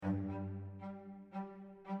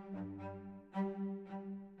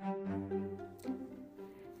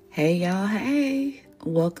Hey y'all, hey.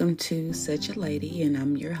 Welcome to Such a Lady, and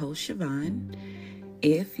I'm your host, Siobhan.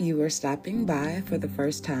 If you are stopping by for the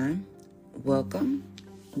first time, welcome,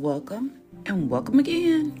 and welcome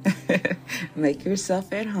again. Make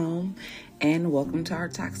yourself at home, and welcome to our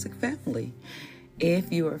toxic family.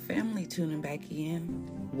 If you are family tuning back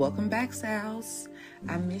in, welcome back, Sals.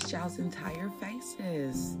 I missed y'all's entire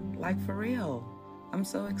faces, like for real. I'm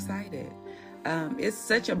so excited. It's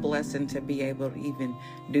such a blessing to be able to even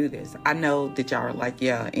do this. I know that y'all are like,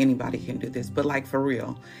 yeah, anybody can do this, but like for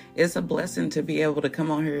real, it's a blessing to be able to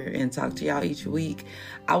come on here and talk to y'all each week.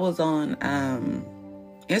 I was on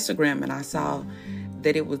Instagram and I saw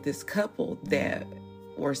that it was this couple that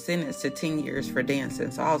were sentenced to 10 years for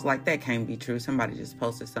dancing. So I was like, that can't be true. Somebody just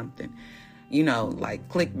posted something, like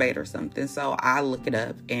clickbait or something. So I looked it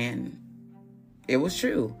up and it was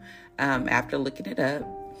true. After looking it up,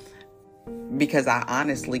 because I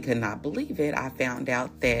honestly could not believe it, I found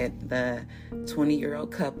out that the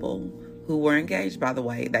 20-year-old couple who were engaged, by the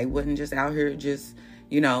way, they wasn't just out here just,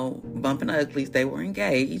 bumping uglies. They were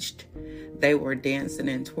engaged. They were dancing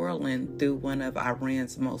and twirling through one of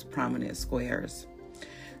Iran's most prominent squares.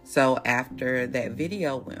 So after that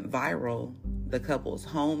video went viral, the couple's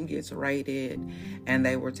home gets raided and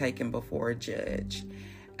they were taken before a judge.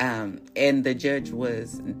 And the judge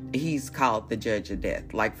he's called the judge of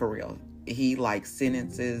death, like for real. He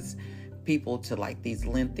sentences people to these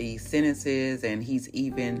lengthy sentences, and he's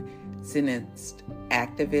even sentenced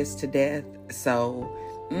activists to death. So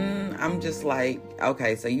I'm just like,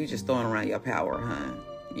 okay, so you just throwing around your power, huh?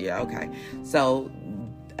 Yeah, okay. So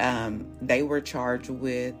they were charged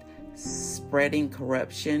with spreading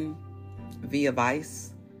corruption via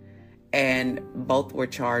vice, and both were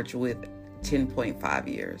charged with 10.5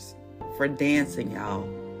 years for dancing, y'all.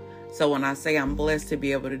 So when I say I'm blessed to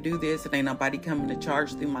be able to do this and ain't nobody coming to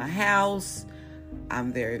charge through my house,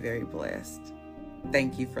 I'm very, very blessed.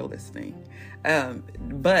 Thank you for listening.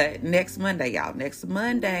 But next Monday, y'all, next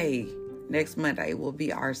Monday will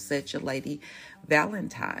be our Such a Lady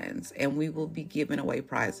Valentine's, and we will be giving away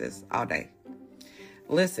prizes all day.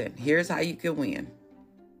 Listen, here's how you can win.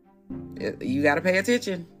 You got to pay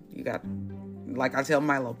attention. Like I tell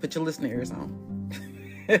Milo, put your listening ears on.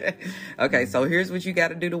 Okay, so here's what you got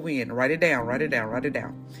to do to win. Write it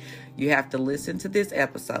down. You have to listen to this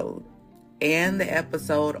episode and the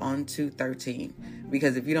episode on 213.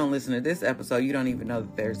 Because if you don't listen to this episode, you don't even know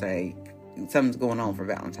that there's something's going on for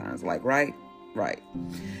Valentine's. Right? Right.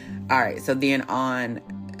 All right, so then on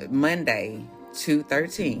Monday,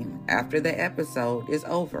 213, after the episode is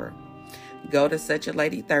over, go to Such a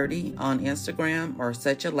Lady 30 on Instagram or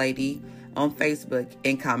Such a Lady on Facebook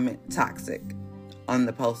and comment toxic on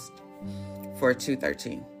the post for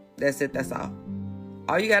 213. That's it. That's all.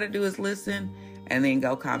 All you got to do is listen and then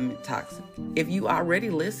go comment toxic. If you already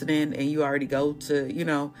listening and you already go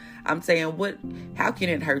to, I'm saying how can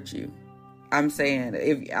it hurt you? I'm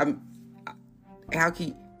saying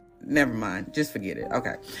never mind. Just forget it.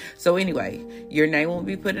 Okay. So anyway, your name will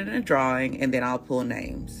be put in a drawing and then I'll pull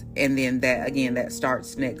names. And then that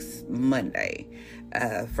starts next Monday.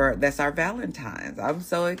 That's our Valentine's. I'm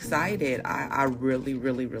so excited. I really,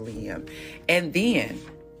 really, really am. And then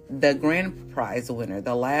the grand prize winner,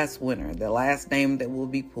 the last name that will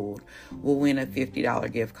be pulled, will win a $50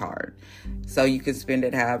 gift card. So you can spend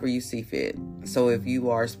it however you see fit. So if you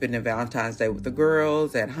are spending Valentine's Day with the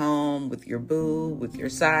girls, at home, with your boo, with your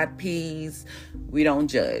side piece, we don't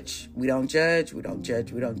judge. We just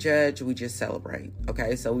celebrate.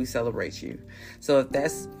 Okay, so we celebrate you. So if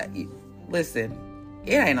that's, listen,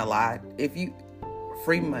 it ain't a lot.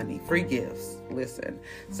 Free money, free gifts. Listen.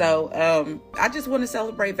 So, I just want to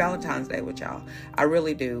celebrate Valentine's Day with y'all. I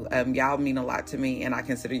really do. Y'all mean a lot to me and I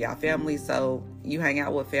consider y'all family. So you hang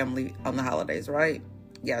out with family on the holidays, right?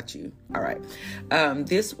 Got you. All right.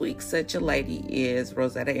 This week, Such a Lady is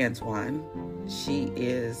Rosetta Antoine. She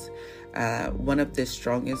is, one of the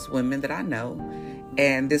strongest women that I know.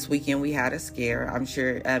 And this weekend we had a scare. I'm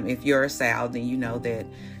sure, if you're a Sal, then you know that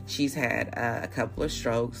she's had a couple of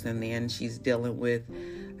strokes, and then she's dealing with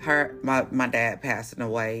my dad passing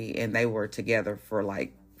away, and they were together for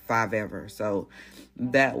 5 ever. So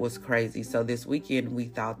that was crazy. So this weekend we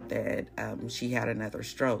thought that she had another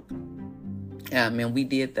stroke. And we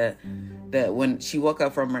did the when she woke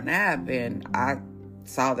up from her nap, and I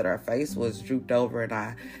saw that her face was drooped over, and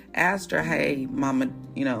I asked her, "Hey, Mama,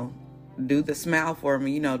 do the smile for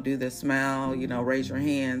me, do the smile, raise your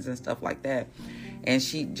hands and stuff like that." And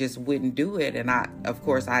she just wouldn't do it. And I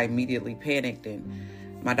immediately panicked, and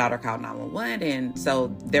my daughter called 911. And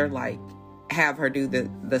so they're like, have her do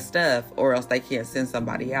the stuff or else they can't send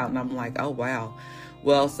somebody out. And I'm like, oh, wow.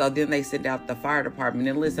 Well, so then they sent out the fire department.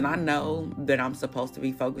 And listen, I know that I'm supposed to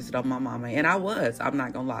be focused on my mama. And I was. I'm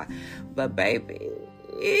not going to lie. But baby,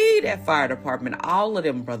 that fire department, all of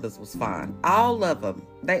them brothers was fine. All of them.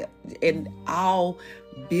 They and all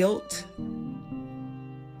built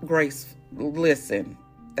grace. Listen,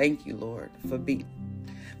 thank you, Lord, for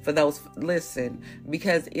those. Listen,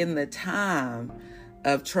 because in the time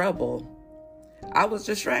of trouble, I was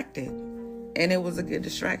distracted. And it was a good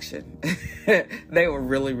distraction. They were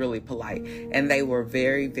really, really polite. And they were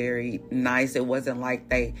very, very nice. It wasn't like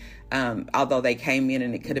they, although they came in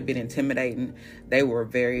and it could have been intimidating, they were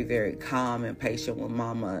very, very calm and patient with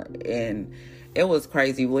mama. And it was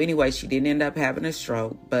crazy. Well, anyway, she didn't end up having a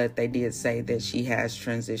stroke, but they did say that she has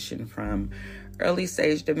transitioned from early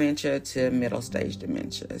stage dementia to middle stage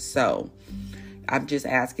dementia. So I'm just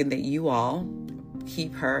asking that you all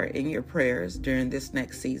keep her in your prayers during this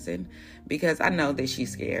next season, because I know that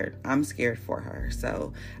she's scared. I'm scared for her.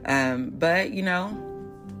 So, but you know,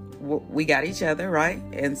 we got each other, right?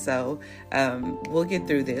 And so, we'll get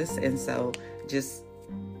through this. And so just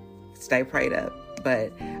stay prayed up.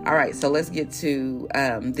 But all right, so let's get to,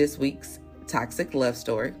 this week's toxic love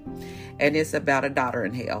story. And it's about a daughter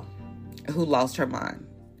in hell who lost her mind.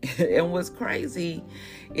 And what's crazy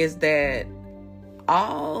is that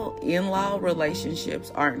all in-law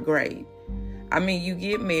relationships aren't great. I mean, you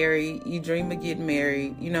get married, you dream of getting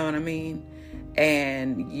married, you know what I mean?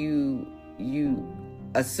 And you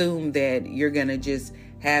assume that you're going to just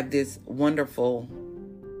have this wonderful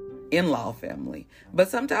in-law family. But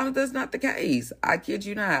sometimes that's not the case. I kid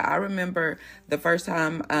you not. I remember the first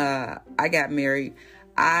time I got married,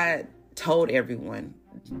 I told everyone,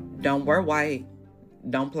 don't wear white.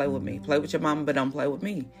 Don't play with me. Play with your mama, but don't play with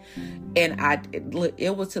me. And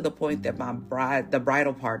it was to the point that the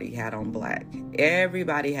bridal party had on black.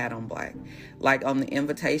 Everybody had on black. Like on the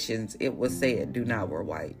invitations, it was said, do not wear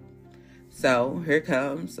white. So here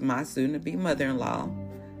comes my soon-to-be mother-in-law,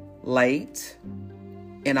 late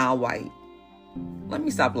in all white. Let me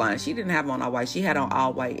stop lying. She didn't have on all white. She had on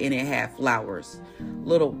all white, and it had flowers,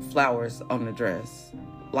 little flowers on the dress,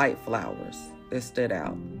 light flowers that stood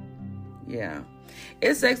out. Yeah.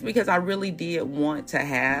 It sucks because I really did want to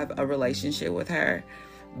have a relationship with her.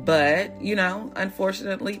 But, you know,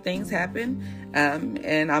 unfortunately, things happen.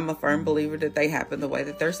 And I'm a firm believer that they happen the way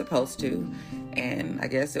that they're supposed to. And I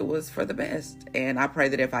guess it was for the best. And I pray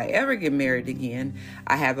that if I ever get married again,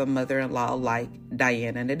 I have a mother-in-law like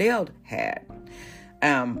Diana Nadell had.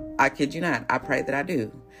 I kid you not. I pray that I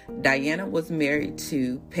do. Diana was married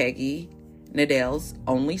to Peggy Nadell's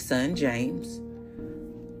only son, James.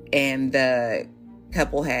 And the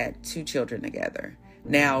couple had 2 children together.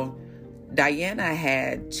 Now, Diana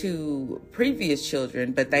had 2 previous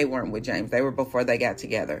children, but they weren't with James. They were before they got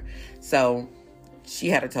together. So she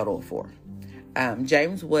had a total of 4.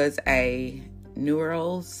 James was a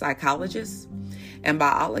neuropsychologist. And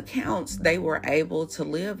by all accounts, they were able to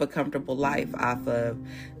live a comfortable life off of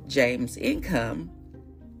James' income.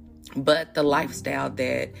 But the lifestyle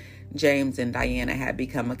that James and Diana had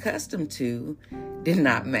become accustomed to did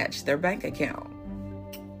not match their bank account.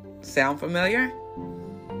 Sound familiar?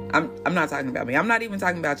 I'm not talking about me. I'm not even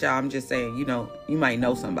talking about y'all. I'm just saying, you know, you might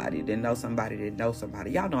know somebody, then know somebody, then know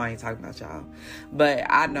somebody. Y'all know I ain't talking about y'all. But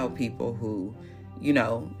I know people who, you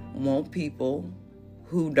know, want people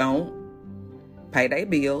who don't pay their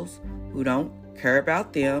bills, who don't care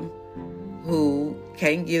about them, who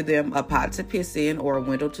can't give them a pot to piss in or a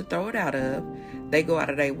window to throw it out of. They go out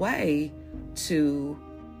of their way to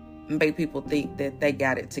make people think that they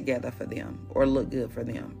got it together for them or look good for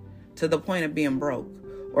them, to the point of being broke,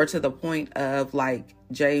 or to the point of like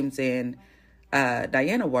James and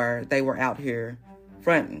Diana were. They were out here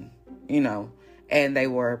fronting, you know, and they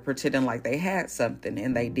were pretending like they had something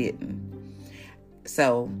and they didn't.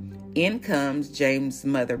 So in comes James'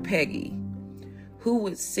 mother, Peggy, who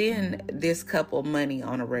would send this couple money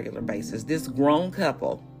on a regular basis. This grown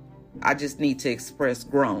couple. I just need to express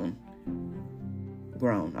grown.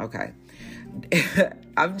 Okay.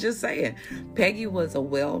 I'm just saying, Peggy was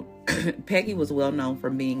well known for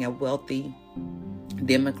being a wealthy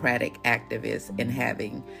Democratic activist and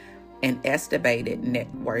having an estimated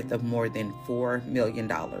net worth of more than $4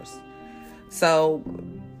 million. So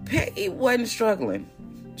Peggy wasn't struggling.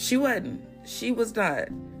 She wasn't. She was not.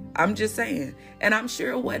 I'm just saying. And I'm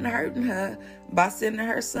sure it wasn't hurting her by sending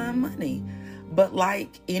her son money. But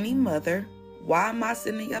like any mother, why am I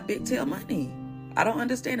sending your big tail money? I don't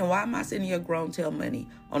understand. And why am I sending your grown tail money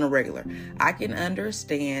on a regular? I can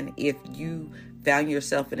understand if you found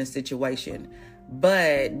yourself in a situation,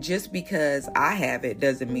 but just because I have it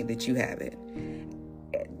doesn't mean that you have it.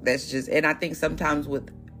 That's just, and I think sometimes with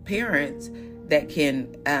parents, that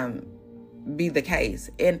can be the case.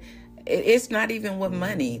 And it's not even with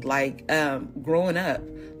money. Like, growing up,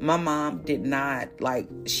 my mom did not, like,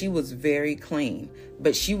 she was very clean,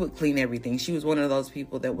 but she would clean everything. She was one of those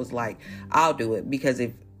people that was like, I'll do it, because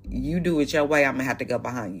if you do it your way, I'm gonna have to go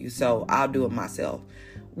behind you. So I'll do it myself,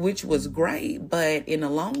 which was great. But in the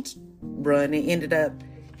long run, it ended up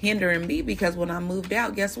hindering me, because when I moved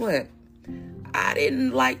out, guess what? I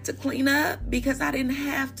didn't like to clean up because I didn't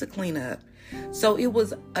have to clean up. So it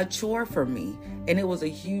was a chore for me, and it was a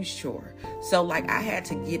huge chore. So like, I had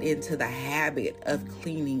to get into the habit of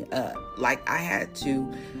cleaning up. Like,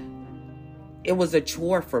 it was a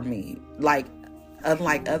chore for me. Like,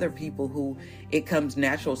 unlike other people who it comes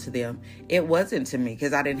natural to them, it wasn't to me,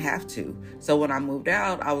 because I didn't have to. So when I moved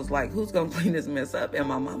out, I was like, who's going to clean this mess up? And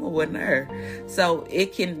my mama wasn't there. So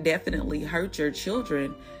it can definitely hurt your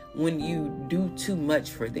children when you do too much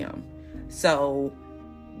for them. So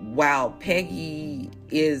while Peggy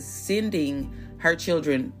is sending her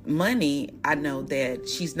children money, I know that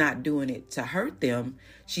she's not doing it to hurt them.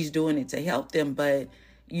 She's doing it to help them. But,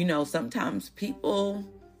 you know, sometimes people,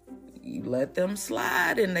 you let them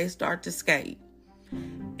slide and they start to skate.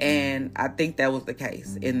 And I think that was the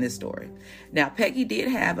case in this story. Now, Peggy did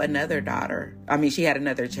have another daughter. She had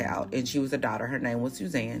another child, and she was a daughter. Her name was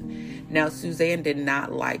Suzanne. Now, Suzanne did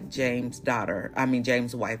not like James'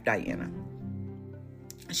 wife, Diana.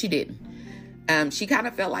 She didn't. She kind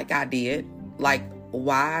of felt like I did. Like,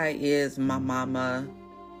 why is my mama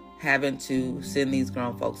having to send these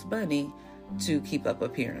grown folks money to keep up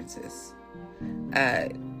appearances?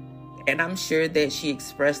 And I'm sure that she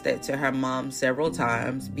expressed that to her mom several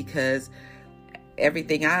times, because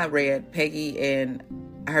everything I read, Peggy and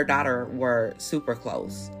her daughter were super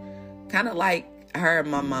close. Kind of like her and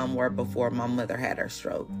my mom were before my mother had her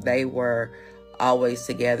stroke. They were always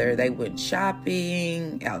together. They went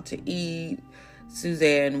shopping, out to eat.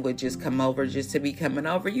 Suzanne would just come over just to be coming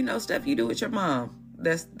over. You know, stuff you do with your mom.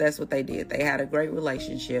 That's what they did. They had a great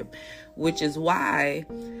relationship, which is why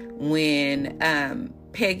when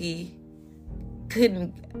Peggy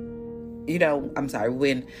couldn't,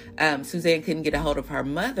 when Suzanne couldn't get a hold of her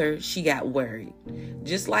mother, she got worried.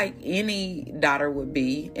 Just like any daughter would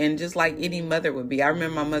be, and just like any mother would be. I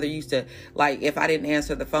remember my mother used to, like, if I didn't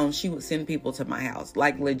answer the phone, she would send people to my house,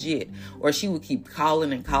 like legit. Or she would keep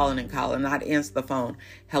calling and calling and calling. I'd answer the phone.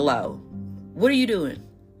 Hello. What are you doing?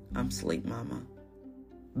 I'm asleep, mama.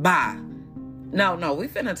 Bye. No, we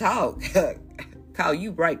finna talk. Call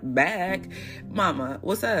you right back. Mama,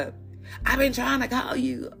 what's up? I've been trying to call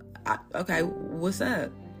you. Okay, what's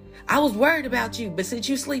up? I was worried about you, but since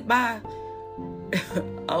you sleep, bye.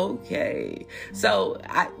 Okay. So,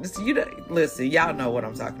 listen, y'all know what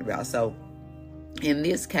I'm talking about. So, in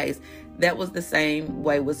this case, that was the same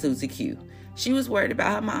way with Susie Q. She was worried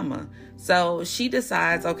about her mama. So she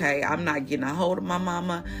decides, okay, I'm not getting a hold of my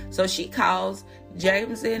mama. So she calls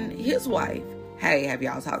James and his wife. Hey, have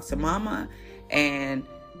y'all talked to mama? And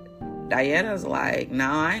Diana's like,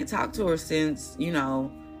 no, I ain't talked to her since,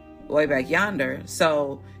 way back yonder.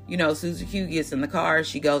 So, Susie Q gets in the car.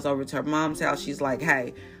 She goes over to her mom's house. She's like,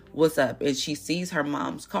 hey, what's up? And she sees her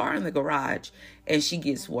mom's car in the garage, and she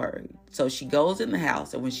gets worried. So she goes in the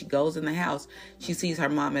house, and when she goes in the house, she sees her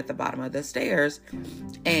mom at the bottom of the stairs,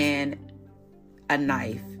 and a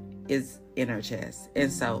knife is in her chest.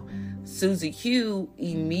 And so Susie Q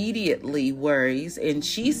immediately worries, and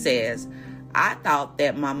she says, I thought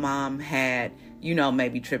that my mom had,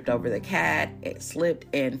 maybe tripped over the cat, it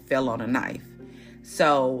slipped and fell on a knife.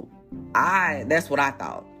 So that's what I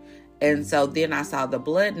thought. And so then I saw the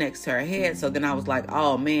blood next to her head. So then I was like,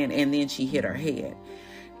 oh man. And then she hit her head.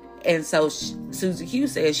 And so Susie Q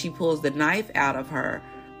says she pulls the knife out of her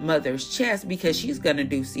mother's chest because she's going to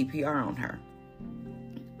do CPR on her.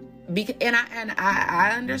 And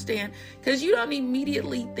I understand, because you don't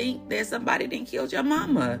immediately think that somebody didn't kill your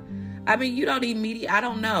mama. You don't I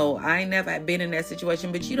don't know. I ain't never been in that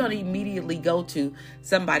situation, but you don't immediately go to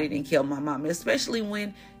somebody didn't kill my mama, especially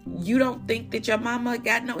when you don't think that your mama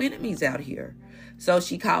got no enemies out here. So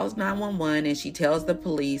she calls 911 and she tells the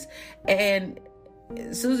police, and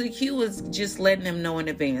Susie Q was just letting them know in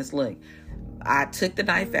advance, look, I took the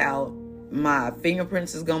knife out. My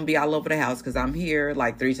fingerprints is going to be all over the house because I'm here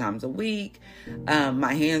like 3 times a week.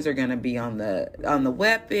 My hands are going to be on the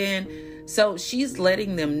weapon. So she's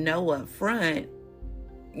letting them know up front,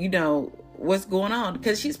 what's going on.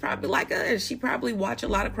 Because she's probably like us. She probably watch a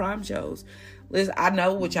lot of crime shows. Listen, I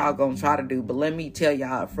know what y'all going to try to do, but let me tell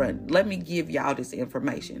y'all up front. Let me give y'all this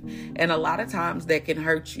information. And a lot of times that can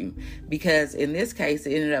hurt you. Because in this case,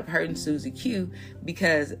 it ended up hurting Susie Q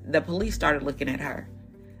because the police started looking at her.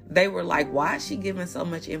 They were like, why is she giving so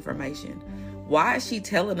much information? Why is she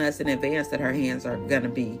telling us in advance that her hands are going to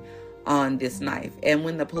be on this knife? And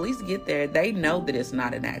when the police get there, they know that it's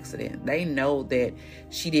not an accident. They know that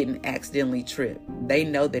she didn't accidentally trip. They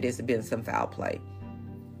know that it's been some foul play.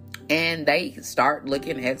 And they start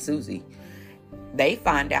looking at Susie. They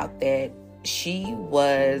find out that she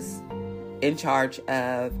was in charge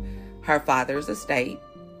of her father's estate,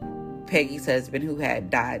 Peggy's husband, who had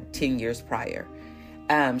died 10 years prior.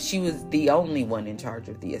 She was the only one in charge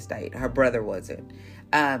of the estate. Her brother wasn't.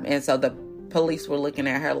 And so the police were looking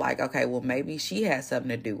at her like, okay, well, maybe she has something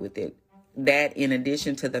to do with it. That, in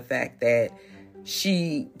addition to the fact that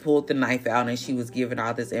she pulled the knife out and she was given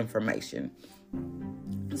all this information.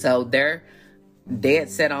 So they're dead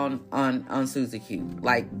set on Susie Q.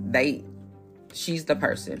 Like, she's the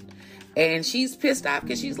person. And she's pissed off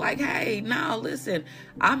because she's like, hey, no, listen,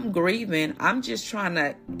 I'm grieving. I'm just trying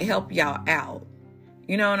to help y'all out.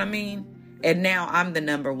 You know what I mean? And now I'm the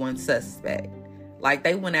number one suspect. Like,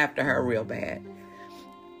 they went after her real bad.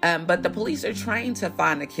 But the police are trained to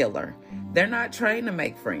find a killer. They're not trained to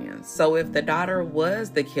make friends. So if the daughter was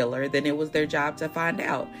the killer, then it was their job to find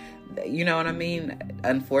out. You know what I mean?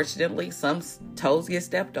 Unfortunately, some toes get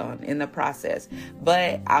stepped on in the process.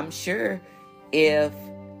 But I'm sure if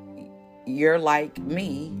you're like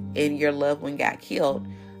me and your loved one got killed,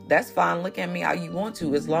 that's fine. Look at me how you want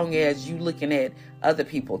to, as long as you looking at other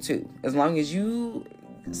people too. As long as you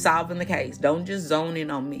solving the case. Don't just zone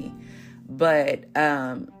in on me. But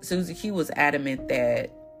Susie Q was adamant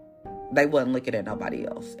that they wasn't looking at nobody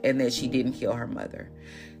else and that she didn't kill her mother.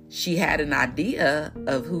 She had an idea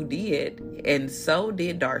of who did, and so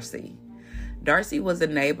did Darcy. Darcy was a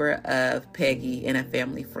neighbor of Peggy and a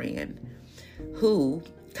family friend who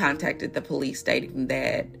contacted the police stating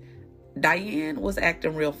that Diane was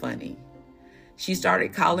acting real funny. She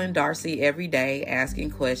started calling Darcy every day,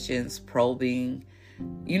 asking questions, probing,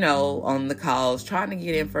 on the calls, trying to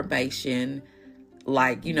get information,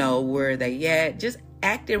 like, where are they at? Just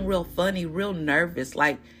acting real funny, real nervous.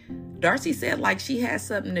 Like, Darcy said, like, she had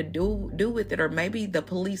something to do with it, or maybe the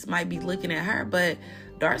police might be looking at her. But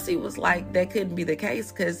Darcy was like, that couldn't be the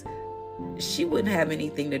case because she wouldn't have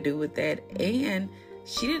anything to do with that. And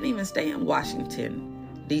she didn't even stay in Washington,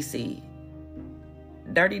 D.C.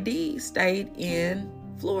 Dirty D stayed in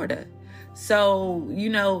Florida. So,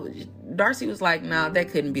 Darcy was like, nah, that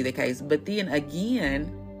couldn't be the case. But then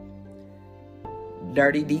again,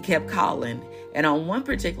 Dirty D kept calling. And on one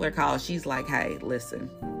particular call, she's like, hey, listen,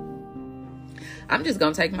 I'm just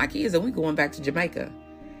going to take my kids and we're going back to Jamaica.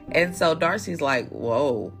 And so Darcy's like,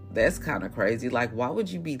 whoa, that's kind of crazy. Like, why would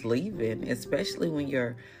you be leaving? Especially when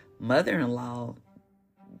your mother-in-law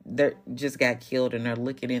just got killed and they're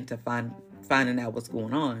looking into finding out what's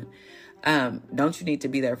going on. Don't you need to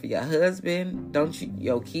be there for your husband? Don't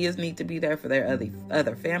your kids need to be there for their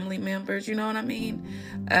other family members? You know what I mean?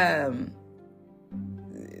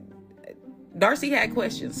 Darcy had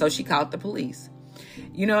questions, so she called the police.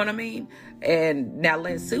 You know what I mean? And now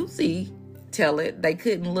let Susie tell it. They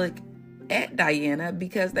couldn't look at Diana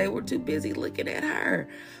because they were too busy looking at her.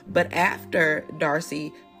 But after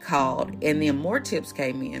Darcy called and then more tips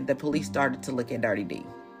came in, the police started to look at Dirty D.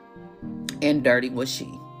 And Dirty was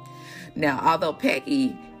she. Now, although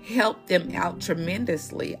Peggy helped them out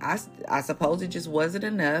tremendously, I suppose it just wasn't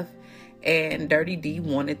enough. And Dirty D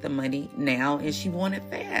wanted the money now, and she wanted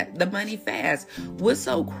the money fast. What's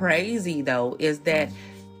so crazy, though, is that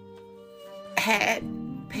had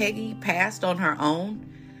Peggy passed on her own,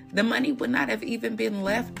 the money would not have even been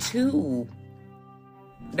left to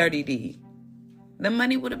Dirty D. The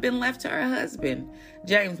money would have been left to her husband,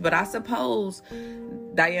 James. But I suppose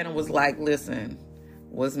Diana was like, listen,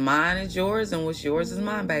 what's mine is yours and what's yours is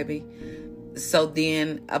mine, baby. So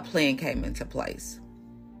then a plan came into place.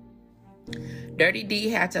 Dirty D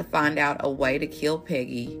had to find out a way to kill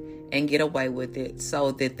Peggy and get away with it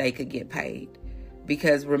so that they could get paid.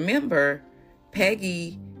 Because remember,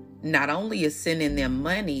 Peggy not only is sending them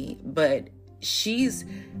money, but she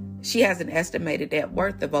has an estimated net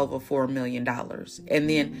worth of over $4 million. And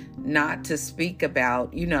then not to speak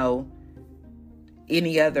about,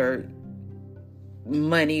 any other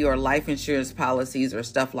money or life insurance policies or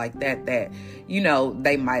stuff like that,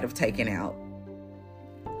 they might have taken out.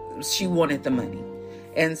 She wanted the money.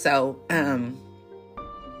 And so,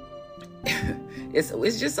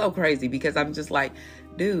 it's just so crazy because I'm just like,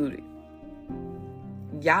 dude,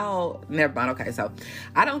 y'all, never mind. Okay, so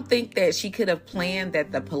I don't think that she could have planned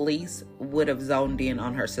that the police would have zoned in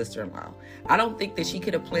on her sister-in-law. I don't think that she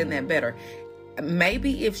could have planned that better.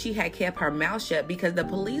 Maybe if she had kept her mouth shut, because the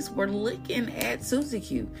police were looking at Susie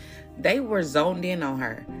Q. They were zoned in on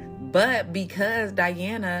her. But because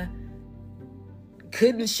Diana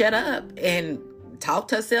couldn't shut up and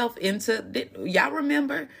talked herself into, y'all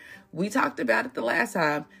remember? We talked about it the last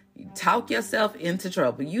time. You talk yourself into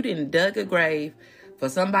trouble. You didn't dug a grave for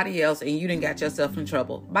somebody else and you didn't got yourself in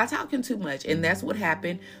trouble by talking too much. And that's what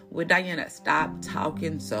happened with Diana. Stop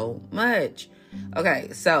talking so much. Okay,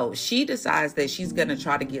 so she decides that she's going to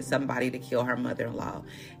try to get somebody to kill her mother-in-law.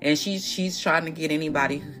 And she's trying to get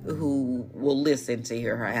anybody who will listen to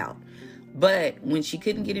hear her out. But when she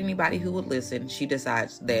couldn't get anybody who would listen, she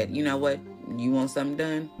decides that, you know what? You want something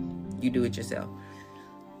done? You do it yourself.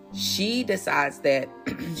 She decides that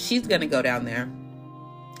she's going to go down there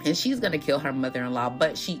and she's going to kill her mother-in-law.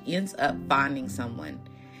 But she ends up finding someone,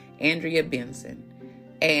 Andrea Benson.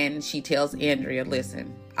 And she tells Andrea,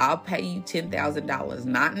 listen, I'll pay you $10,000.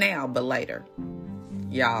 Not now, but later.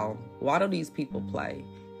 Y'all, why do these people play?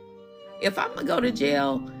 If I'm going to go to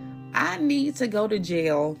jail, I need to go to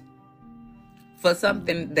jail for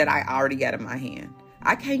something that I already got in my hand.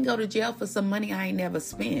 I can't go to jail for some money I ain't never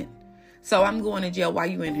spent. So I'm going to jail while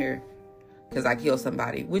you in here because I killed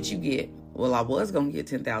somebody. What you get? Well, I was going to get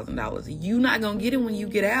 $10,000. You not going to get it when you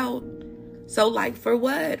get out. So like for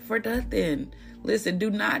what? For nothing. Listen, do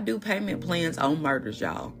not do payment plans on murders,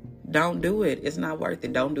 y'all. Don't do it. It's not worth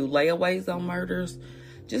it. Don't do layaways on murders.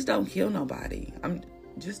 Just don't kill nobody.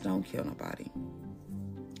 Just don't kill nobody.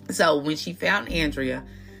 So when she found Andrea,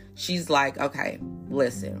 she's like, okay,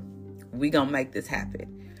 listen, we gonna make this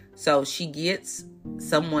happen. So she gets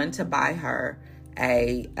someone to buy her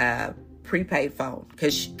a prepaid phone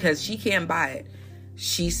because she can't buy it.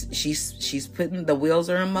 She's putting the wheels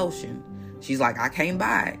are in motion. She's like, I can't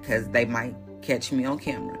buy it because they might catch me on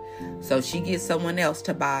camera. So she gets someone else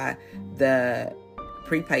to buy the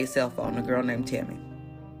prepaid cell phone, a girl named Tammy.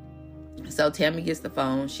 So Tammy gets the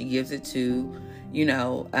phone. She gives it to,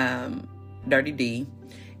 Dirty D.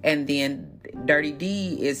 And then Dirty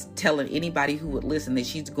D is telling anybody who would listen that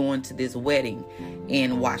she's going to this wedding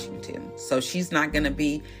in Washington. So she's not going to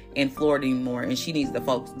be in Florida anymore. And she needs the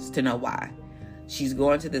folks to know why. She's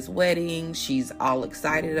going to this wedding. She's all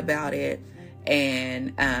excited about it.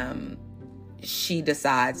 And she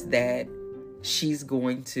decides that she's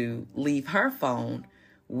going to leave her phone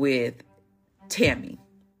with Tammy.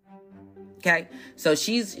 Okay, so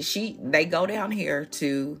they go down here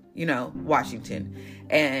to, Washington,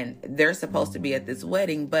 and they're supposed to be at this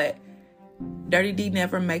wedding, but Dirty D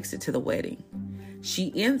never makes it to the wedding.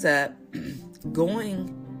 She ends up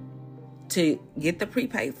going to get the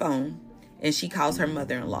prepaid phone, and she calls her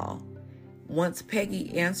mother-in-law. Once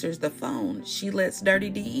Peggy answers the phone, she lets Dirty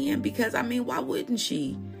D in because, why wouldn't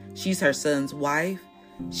she? She's her son's wife.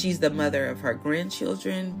 She's the mother of her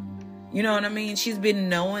grandchildren. You know what I mean? She's been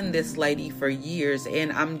knowing this lady for years,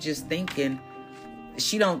 and I'm just thinking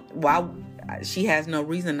she has no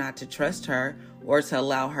reason not to trust her or to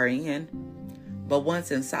allow her in. But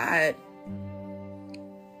once inside,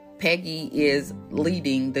 Peggy is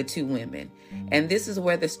leading the two women. And this is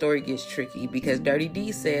where the story gets tricky because Dirty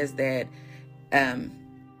D says that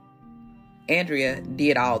Andrea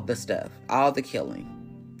did all the stuff, all the killing.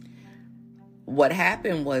 What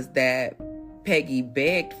happened was that Peggy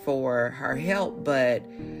begged for her help, but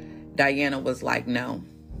Diana was like, no,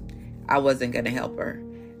 I wasn't going to help her.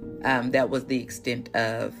 That was the extent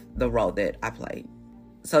of the role that I played.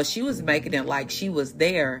 So she was making it like she was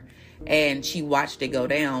there and she watched it go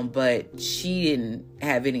down, but she didn't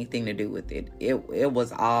have anything to do with it. It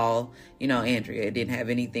was all, Andrea. It didn't have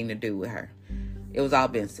anything to do with her. It was all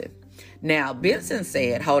Benson. Now, Benson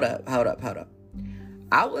said, hold up.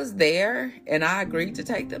 I was there and I agreed to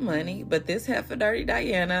take the money, but this heifer Dirty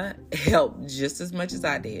Diana helped just as much as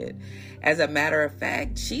I did. As a matter of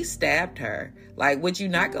fact, she stabbed her. Like, what you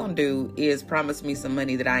not gonna do is promise me some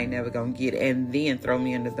money that I ain't never gonna get and then throw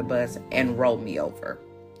me under the bus and roll me over.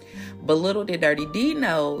 But little did Dirty D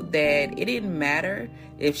know that it didn't matter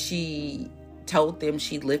if she told them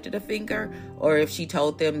she lifted a finger or if she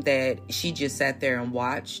told them that she just sat there and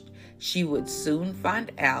watched. She would soon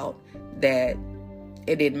find out that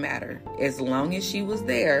it didn't matter. As long as she was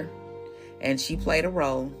there and she played a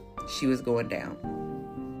role, she was going down.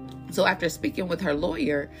 So after speaking with her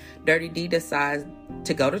lawyer, Dirty D decides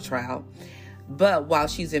to go to trial. But while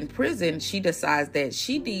she's in prison, she decides that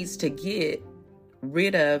she needs to get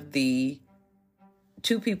rid of the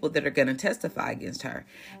two people that are going to testify against her.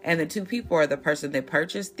 And the two people are the person that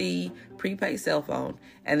purchased the prepaid cell phone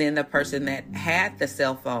and then the person that had the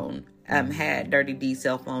cell phone, had Dirty D's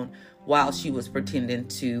cell phone while she was pretending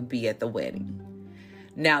to be at the wedding.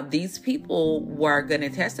 Now, these people were going to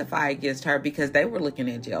testify against her because they were looking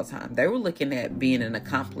at jail time. They were looking at being an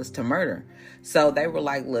accomplice to murder. So they were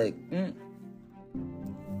like, look,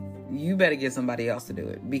 you better get somebody else to do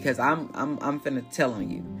it because I'm finna tell on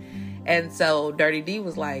you. And so Dirty D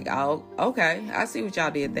was like, oh, okay, I see what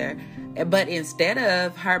y'all did there. But instead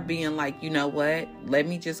of her being like, you know what, let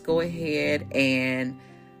me just go ahead and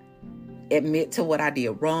admit to what I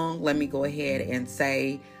did wrong. Let me go ahead and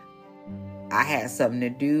say I had something to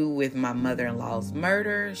do with my mother-in-law's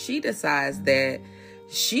murder. She decides that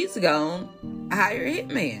she's going to hire a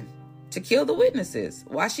hitman to kill the witnesses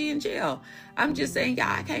while she in jail. I'm just saying, y'all,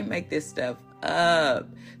 I can't make this stuff up.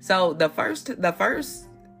 So the first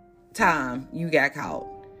time you got caught,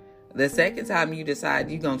 the second time you decide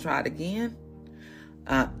you're going to try it again.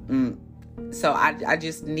 So I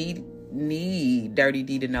just need Dirty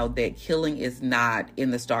D to know that killing is not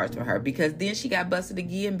in the stars for her, because then she got busted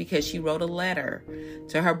again because she wrote a letter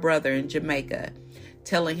to her brother in Jamaica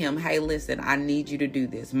telling him, hey, listen, I need you to do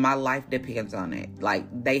this. My life depends on it.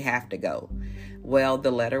 Like, they have to go. Well,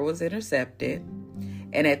 the letter was intercepted.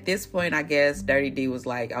 And at this point, I guess Dirty D was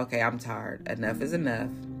like, okay, I'm tired. Enough is enough.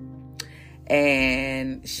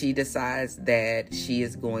 And she decides that she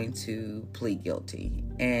is going to plead guilty.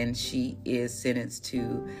 And she is sentenced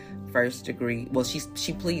to first degree. Well,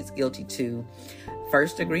 she pleads guilty to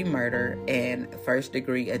first degree murder and first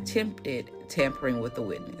degree attempted tampering with a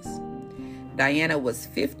witness. Diana was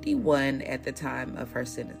 51 at the time of her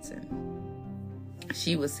sentencing.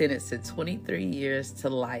 She was sentenced to 23 years to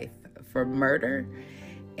life for murder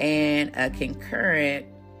and a concurrent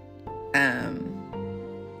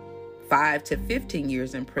 5 to 15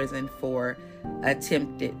 years in prison for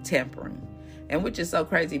attempted tampering. And which is so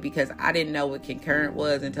crazy because I didn't know what concurrent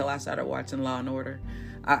was until I started watching Law and Order.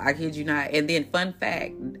 I kid you not. And then fun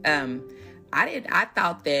fact, I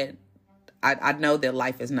thought that I know that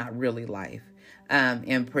life is not really life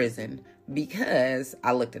in prison because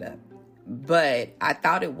I looked it up. But I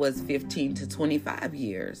thought it was 15 to 25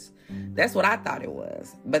 years. That's what I thought it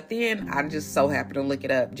was. But then I just so happened to look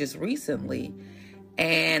it up just recently.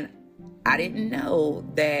 And I didn't know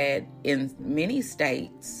that in many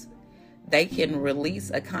states, they can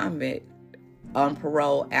release a convict on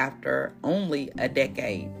parole after only a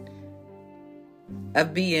decade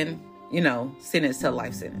of being, sentenced to a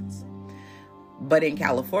life sentence. But in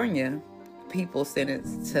California, people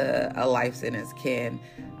sentenced to a life sentence can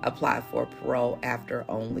apply for parole after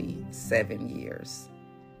only 7 years.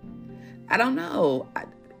 I don't know.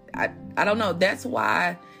 I don't know. That's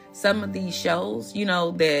why some of these shows,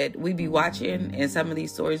 that we be watching and some of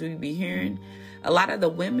these stories we be hearing, a lot of the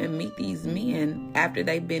women meet these men after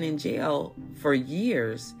they've been in jail for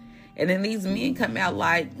years. And then these men come out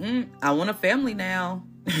like, I want a family now.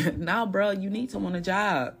 No, bro, you need to want a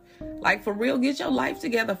job. Like, for real, get your life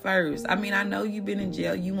together first. I mean, I know you've been in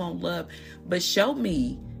jail, you want love, but show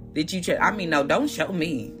me that you no, don't show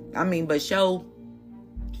me. But show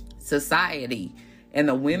society and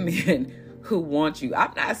the women who want you.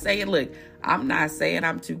 I'm not saying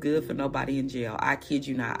I'm too good for nobody in jail. I kid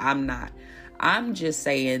you not. I'm not. I'm just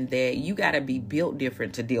saying that you got to be built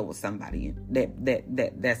different to deal with somebody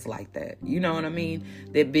that's like that. You know what I mean?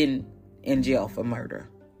 That been in jail for murder.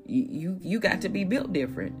 You got to be built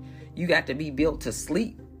different. You got to be built to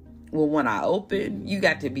sleep with one eye open. You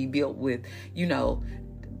got to be built with,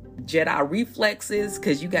 Jedi reflexes,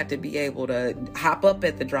 because you got to be able to hop up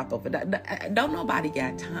at the drop of a... Don't nobody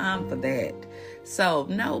got time for that. So,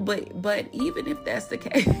 no, but even if that's the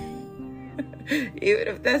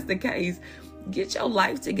case, get your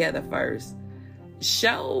life together first.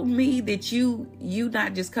 Show me that you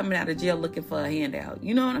not just coming out of jail looking for a handout.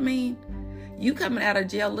 You know what I mean? You coming out of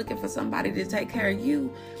jail looking for somebody to take care of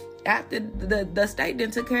you after the state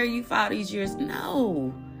didn't took care of you for all these years.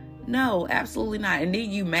 No, absolutely not. And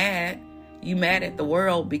then you mad at the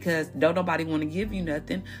world because don't nobody want to give you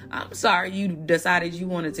nothing. I'm sorry you decided you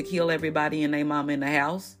wanted to kill everybody and their mama in the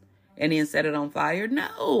house and then set it on fire.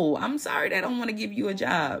 No, I'm sorry they don't want to give you a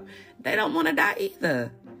job. They don't want to die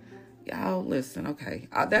either. Y'all listen, okay.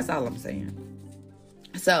 That's all I'm saying.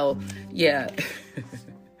 So, yeah.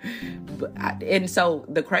 And so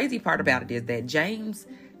the crazy part about it is that James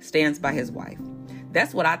stands by his wife.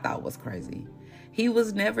 That's what I thought was crazy. He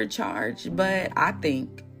was never charged, but I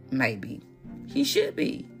think maybe he should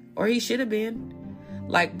be, or he should have been.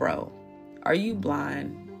 Like, bro, are you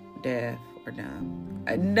blind, deaf, or dumb?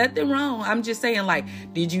 Nothing wrong. I'm just saying, like,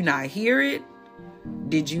 did you not hear it?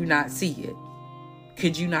 Did you not see it?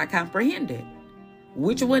 Could you not comprehend it?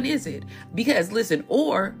 Which one is it? Because listen,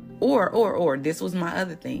 or this was my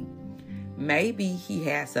other thing. Maybe he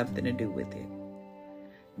had something to do with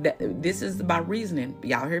it. This is my reasoning.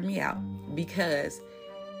 Y'all hear me out. Because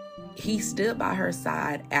he stood by her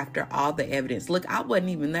side after all the evidence. Look, I wasn't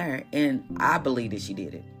even there, and I believe that she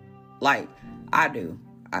did it. Like, I do.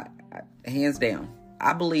 I hands down.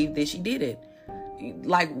 I believe that she did it.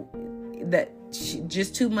 Like,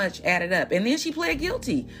 just too much added up. And then she pled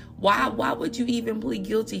guilty. Why would you even plead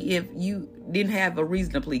guilty if you didn't have a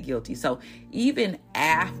reason to plead guilty? So even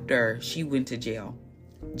after she went to jail,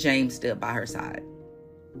 James stood by her side.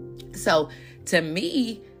 So to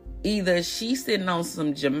me, either she's sitting on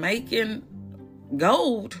some Jamaican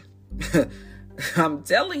gold. I'm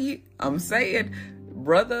telling you, I'm saying,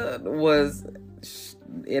 brother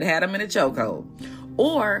it had him in a chokehold.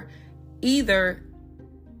 Or either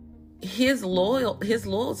his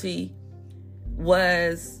loyalty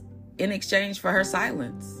was in exchange for her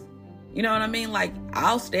silence. You know what I mean? Like,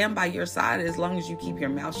 I'll stand by your side as long as you keep your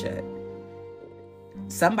mouth shut.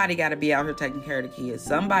 Somebody got to be out here taking care of the kids.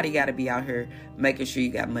 Somebody got to be out here making sure you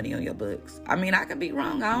got money on your books. I mean, I could be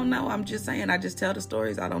wrong. I don't know. I'm just saying. I just tell the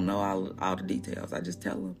stories. I don't know all the details. I just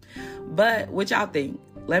tell them. But what y'all think?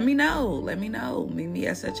 Let me know. Let me know. Meet me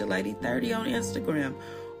at Such a Lady 30 on Instagram,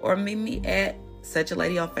 or meet me at Such a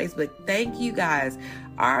Lady on Facebook. Thank you guys.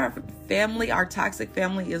 Our family, our toxic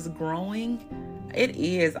family, is growing. It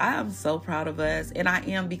is. I am so proud of us. And I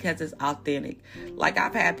am, because it's authentic. Like,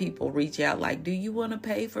 I've had people reach out like, do you want to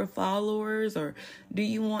pay for followers, or do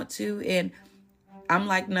you want to? And I'm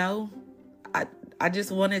like, no, I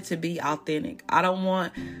just want it to be authentic. I don't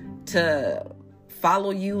want to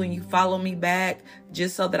follow you and you follow me back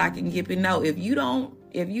just so that I can get you. No, if you don't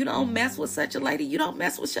mess with Such a Lady, you don't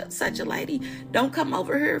mess with Such a Lady. Don't come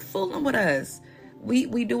over here fooling with us.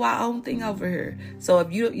 We do our own thing over here. So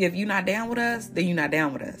if you're not down with us, then you're not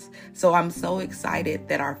down with us. So I'm so excited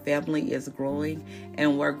that our family is growing,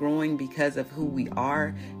 and we're growing because of who we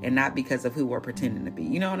are and not because of who we're pretending to be.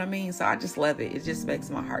 You know what I mean? So I just love it. It just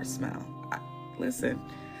makes my heart smile. Listen,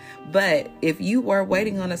 but if you were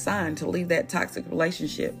waiting on a sign to leave that toxic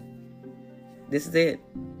relationship, this is it.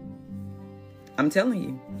 I'm telling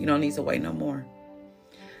you, you don't need to wait no more.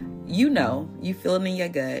 You know, you feel it in your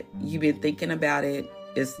gut. You've been thinking about it.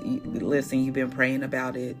 You've been praying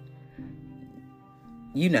about it.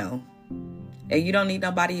 You know. And you don't need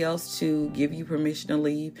nobody else to give you permission to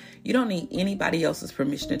leave. You don't need anybody else's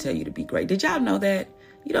permission to tell you to be great. Did y'all know that?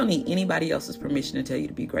 You don't need anybody else's permission to tell you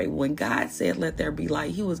to be great. When God said, let there be light,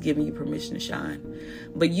 he was giving you permission to shine.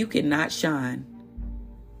 But you cannot shine.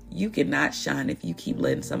 You cannot shine if you keep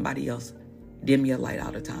letting somebody else dim your light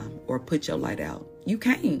all the time or put your light out. You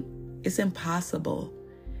can't. It's impossible.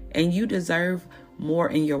 And you deserve more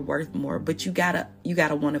and you're worth more, but you gotta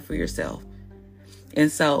want it for yourself.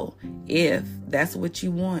 And so if that's what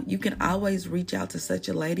you want, you can always reach out to Such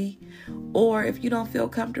a Lady. Or if you don't feel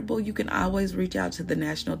comfortable, you can always reach out to the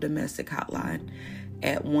National Domestic Hotline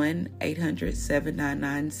at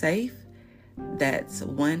 1-800-799-SAFE. That's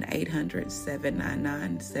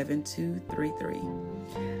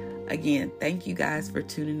 1-800-799-7233. Again, thank you guys for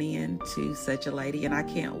tuning in to Such a Lady, and I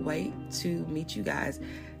can't wait to meet you guys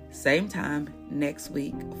same time next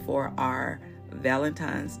week for our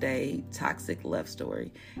Valentine's Day toxic love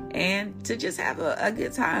story, and to just have a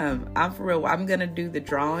good time. I'm for real. I'm gonna do the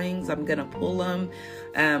drawings. I'm gonna pull them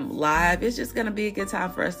live. It's just gonna be a good time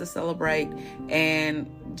for us to celebrate and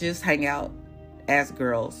just hang out as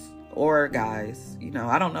girls. Or guys, you know,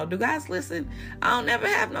 I don't know. Do guys listen? I don't never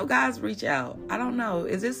have no guys reach out. I don't know.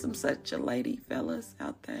 Is this some Such a Lady fellas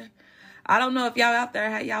out there? I don't know if y'all out there.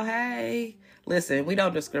 Hey. Listen, we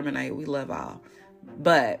don't discriminate. We love all.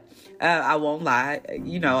 But I won't lie.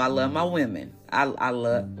 You know, I love my women. I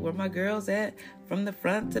love where my girls at. From the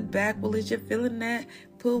front to back. Well, is you feeling that?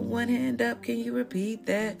 Put one hand up. Can you repeat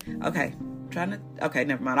that? Okay. Okay,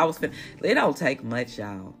 never mind. It don't take much,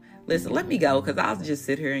 y'all. Listen, let me go, because I'll just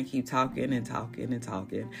sit here and keep talking and talking and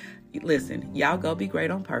talking. Listen, y'all go be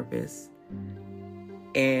great on purpose.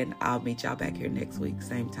 And I'll meet y'all back here next week.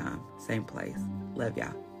 Same time, same place. Love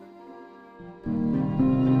y'all.